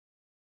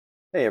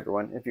Hey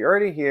everyone, if you're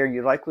already here,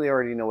 you likely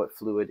already know what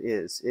Fluid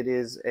is. It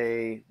is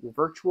a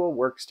virtual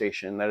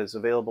workstation that is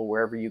available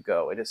wherever you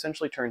go. It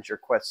essentially turns your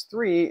Quest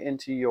 3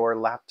 into your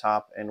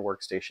laptop and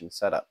workstation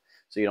setup,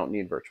 so you don't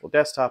need virtual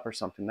desktop or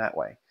something that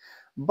way.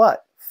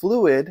 But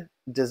Fluid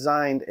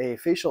designed a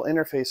facial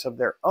interface of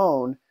their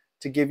own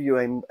to give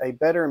you a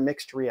better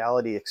mixed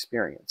reality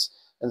experience.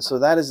 And so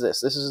that is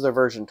this. This is their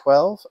version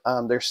 12.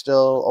 They're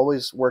still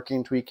always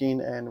working,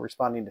 tweaking, and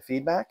responding to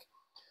feedback.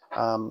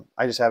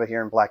 I just have it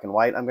here in black and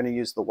white. I'm going to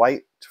use the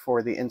white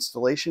for the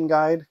installation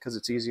guide because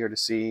it's easier to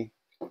see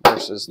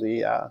versus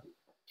the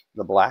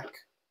black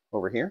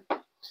over here.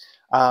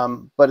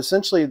 But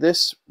essentially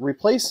this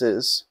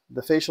replaces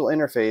the facial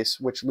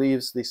interface, which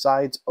leaves the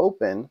sides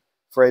open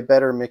for a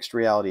better mixed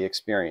reality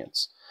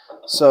experience.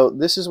 So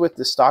this is with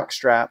the stock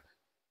strap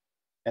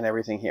and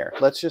everything here.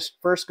 Let's just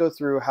first go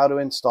through how to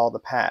install the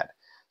pad.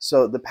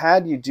 So the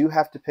pad you do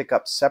have to pick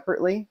up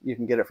separately. You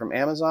can get it from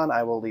Amazon.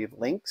 I will leave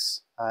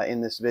links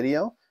in this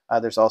video.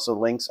 There's also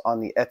links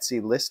on the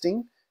Etsy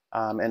listing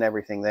and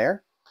everything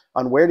there.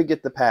 On where to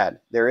get the pad,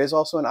 there is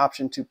also an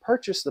option to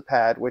purchase the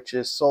pad, which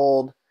is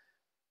sold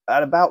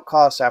at about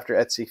cost after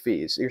Etsy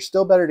fees. You're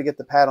still better to get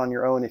the pad on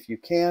your own if you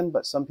can,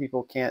 but some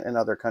people can't in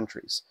other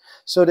countries.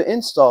 So to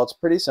install, it's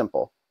pretty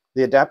simple.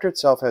 The adapter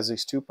itself has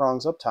these two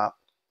prongs up top,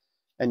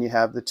 and you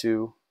have the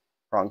two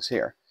prongs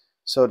here.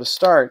 So to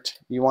start,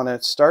 you want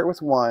to start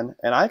with one,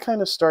 and I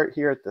kind of start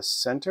here at the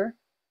center.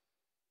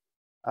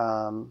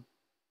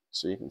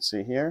 So you can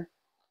see here,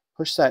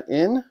 push that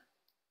in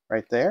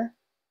right there.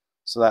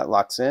 So that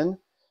locks in.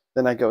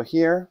 Then I go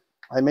here.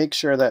 I make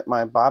sure that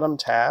my bottom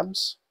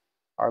tabs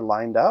are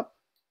lined up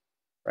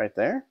right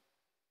there.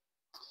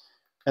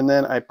 And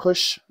then I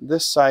push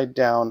this side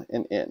down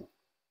and in.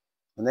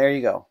 And there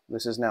you go.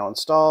 This is now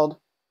installed.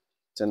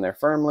 It's in there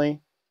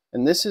firmly.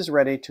 And this is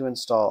ready to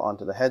install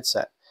onto the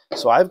headset.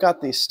 So I've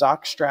got the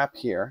stock strap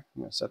here.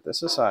 I'm going to set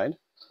this aside.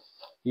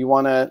 You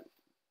want to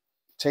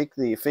take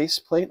the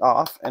faceplate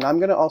off, and I'm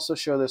going to also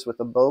show this with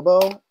a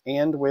Bobo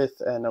and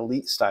with an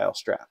Elite style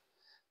strap.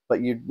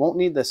 But you won't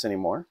need this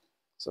anymore,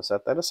 so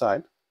set that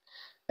aside.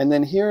 And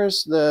then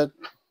here's the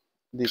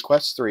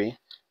Quest 3,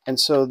 and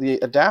so the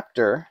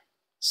adapter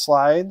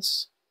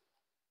slides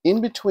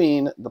in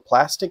between the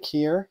plastic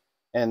here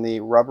and the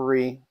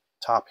rubbery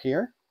top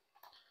here.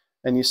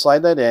 And you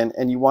slide that in,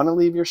 and you want to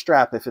leave your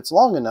strap, if it's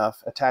long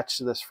enough, attached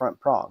to this front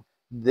prong.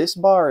 This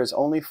bar is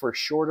only for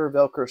shorter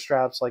Velcro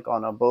straps like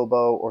on a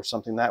Bobo or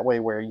something that way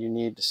where you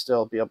need to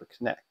still be able to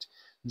connect.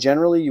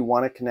 Generally, you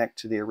want to connect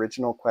to the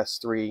original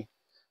Quest 3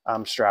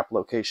 strap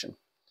location.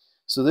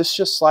 So this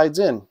just slides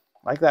in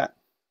like that.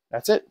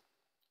 That's it.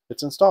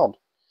 It's installed.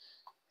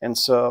 And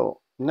so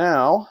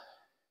now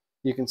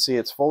you can see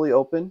it's fully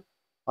open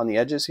on the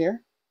edges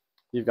here.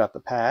 You've got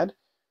the pad.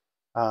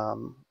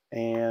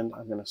 And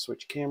I'm going to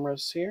switch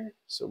cameras here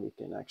so we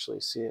can actually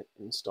see it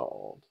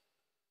installed.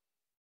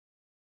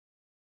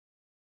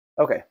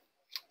 Okay,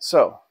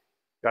 so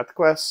got the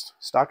Quest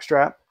stock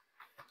strap.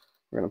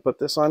 We're going to put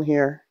this on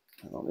here.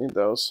 I don't need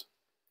those.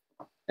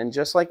 And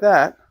just like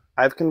that,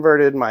 I've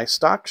converted my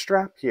stock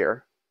strap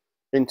here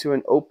into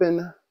an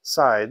open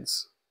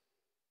sides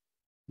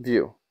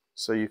view.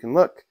 So you can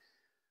look,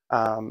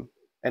 and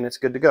it's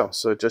good to go.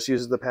 So it just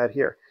uses the pad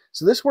here.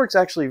 So this works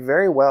actually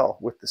very well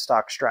with the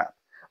stock strap.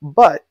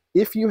 But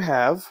if you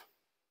have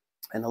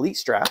an Elite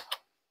strap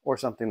or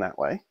something that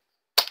way,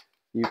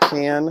 you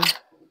can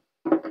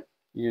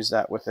use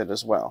that with it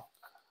as well.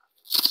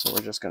 So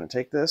we're just going to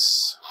take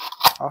this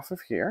off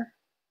of here.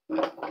 I'm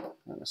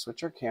going to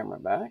switch our camera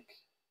back.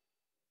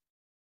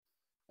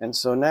 And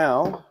so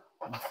now,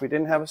 if we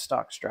didn't have a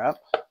stock strap,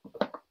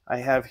 I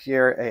have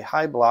here a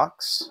High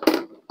Blocks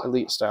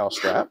Elite style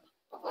strap.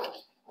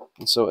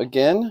 And so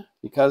again,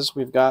 because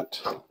we've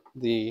got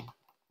the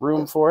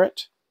room for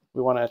it,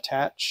 we want to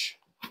attach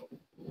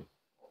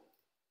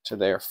to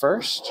there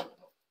first.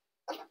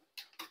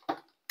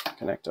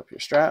 Connect up your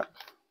strap.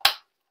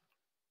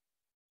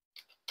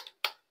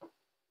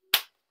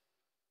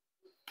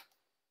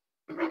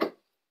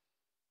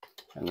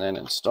 And then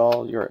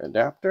install your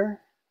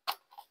adapter,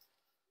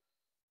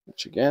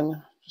 which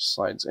again just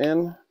slides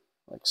in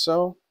like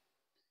so.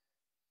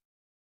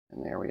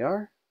 And there we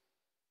are.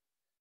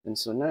 And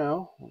so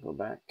now we'll go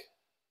back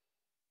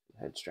to the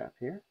head strap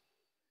here.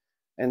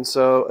 And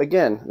so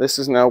again, this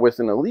is now with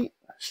an Elite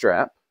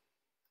strap.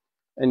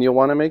 And you'll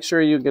want to make sure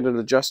you get it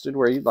adjusted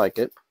where you'd like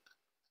it.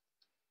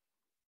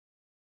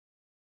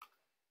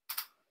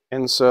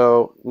 And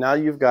so now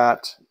you've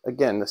got,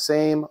 again, the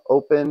same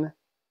open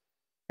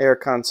air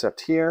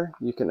concept here.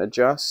 You can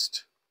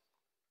adjust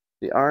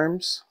the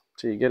arms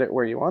till you get it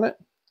where you want it.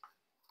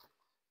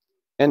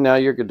 And now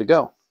you're good to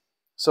go.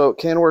 So it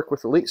can work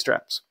with Elite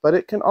straps, but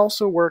it can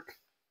also work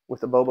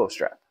with a Bobo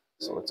strap.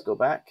 So let's go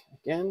back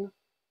again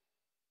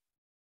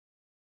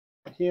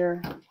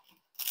here.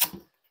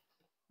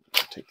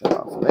 Take that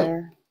off of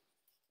there.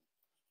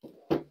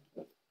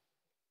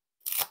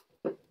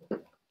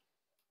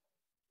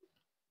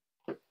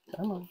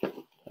 Come on.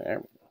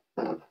 There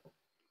we go.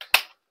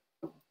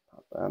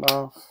 Pop that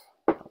off.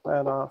 Pop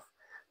that off.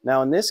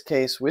 Now in this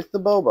case, with the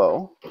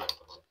Bobo,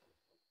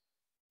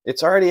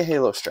 it's already a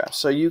halo strap,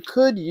 so you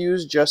could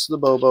use just the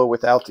Bobo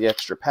without the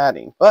extra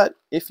padding. But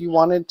if you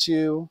wanted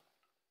to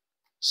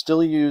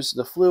still use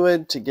the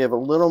fluid to give a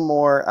little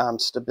more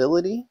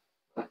stability,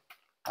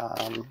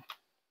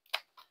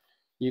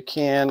 you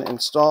can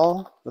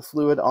install the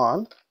fluid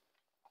on,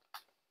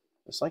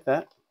 just like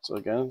that. So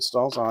again, it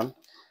installs on.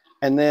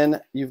 And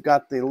then you've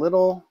got the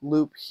little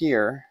loop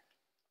here,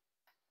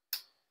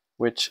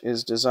 which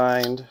is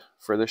designed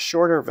for the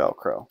shorter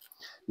Velcro.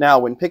 Now,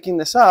 when picking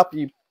this up,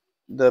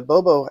 the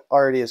Bobo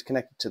already is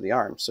connected to the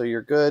arm, so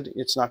you're good.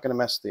 It's not going to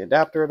mess with the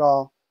adapter at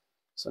all.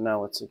 So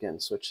now let's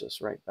again switch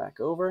this right back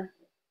over.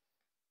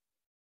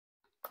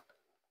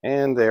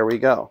 And there we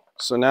go.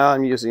 So now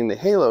I'm using the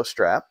halo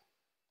strap.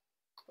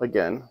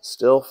 Again,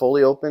 still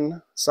fully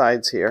open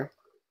sides here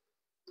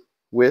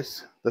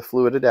with the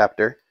fluid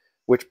adapter,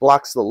 which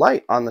blocks the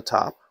light on the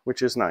top,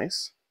 which is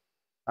nice.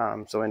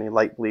 So any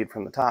light bleed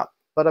from the top,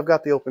 but I've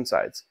got the open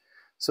sides.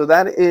 So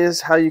that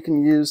is how you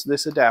can use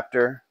this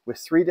adapter with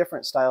 3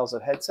 different styles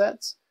of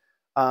headsets.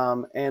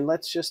 And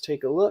let's just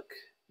take a look.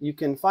 You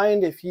can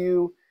find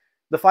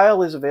the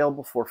file is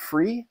available for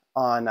free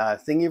on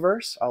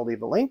Thingiverse. I'll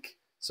leave a link.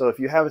 So if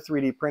you have a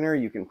 3D printer,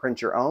 you can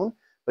print your own.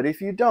 But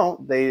if you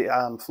don't,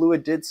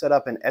 Fluid did set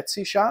up an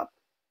Etsy shop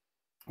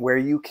where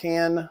you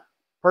can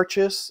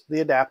purchase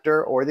the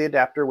adapter or the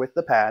adapter with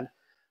the pad.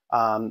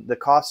 The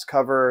costs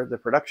cover the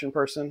production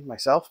person,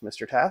 myself,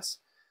 MrTass,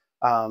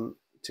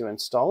 to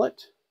install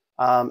it.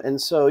 And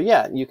so,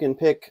 yeah, you can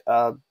pick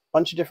a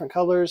bunch of different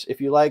colors.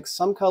 If you like,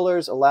 some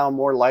colors allow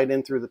more light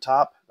in through the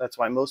top. That's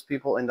why most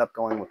people end up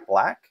going with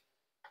black.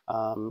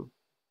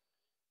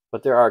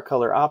 But there are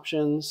color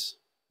options,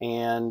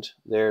 and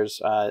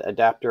there's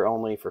adapter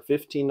only for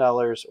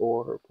 $15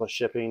 or plus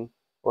shipping,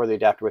 or the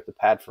adapter with the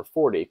pad for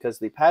 $40, because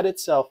the pad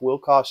itself will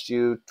cost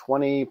you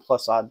 $20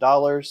 plus odd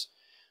dollars,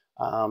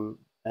 and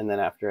then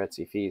after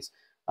Etsy fees.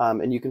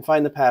 And you can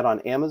find the pad on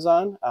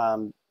Amazon.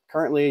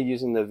 Currently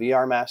using the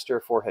VR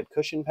Master forehead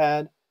cushion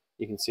pad.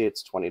 You can see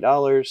it's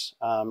 $20.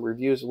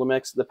 Reviews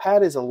Lumix. The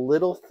pad is a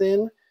little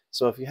thin,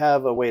 so if you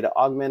have a way to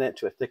augment it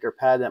to a thicker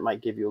pad, that might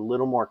give you a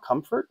little more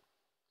comfort.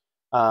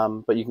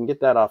 But you can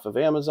get that off of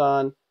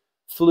Amazon.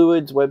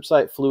 Fluid's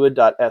website,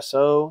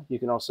 fluid.so. You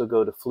can also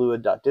go to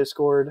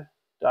fluid.discord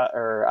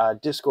or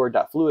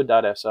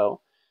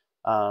discord.fluid.so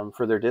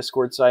for their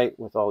Discord site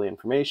with all the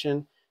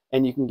information.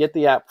 And you can get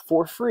the app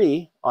for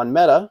free on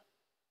Meta,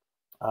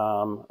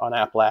 on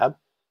App Lab,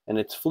 and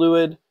it's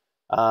Fluid.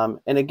 And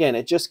again,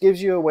 it just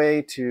gives you a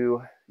way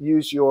to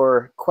use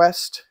your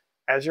Quest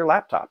as your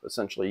laptop,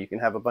 essentially. You can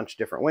have a bunch of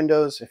different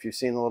windows, if you've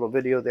seen the little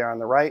video there on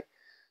the right.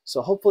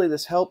 So hopefully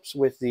this helps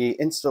with the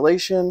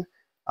installation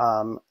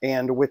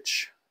and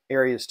which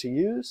areas to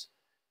use.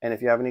 And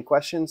if you have any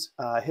questions,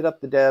 hit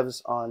up the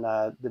devs on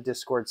the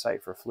Discord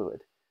site for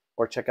Fluid,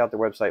 or check out their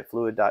website,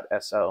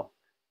 fluid.so.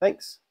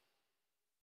 Thanks.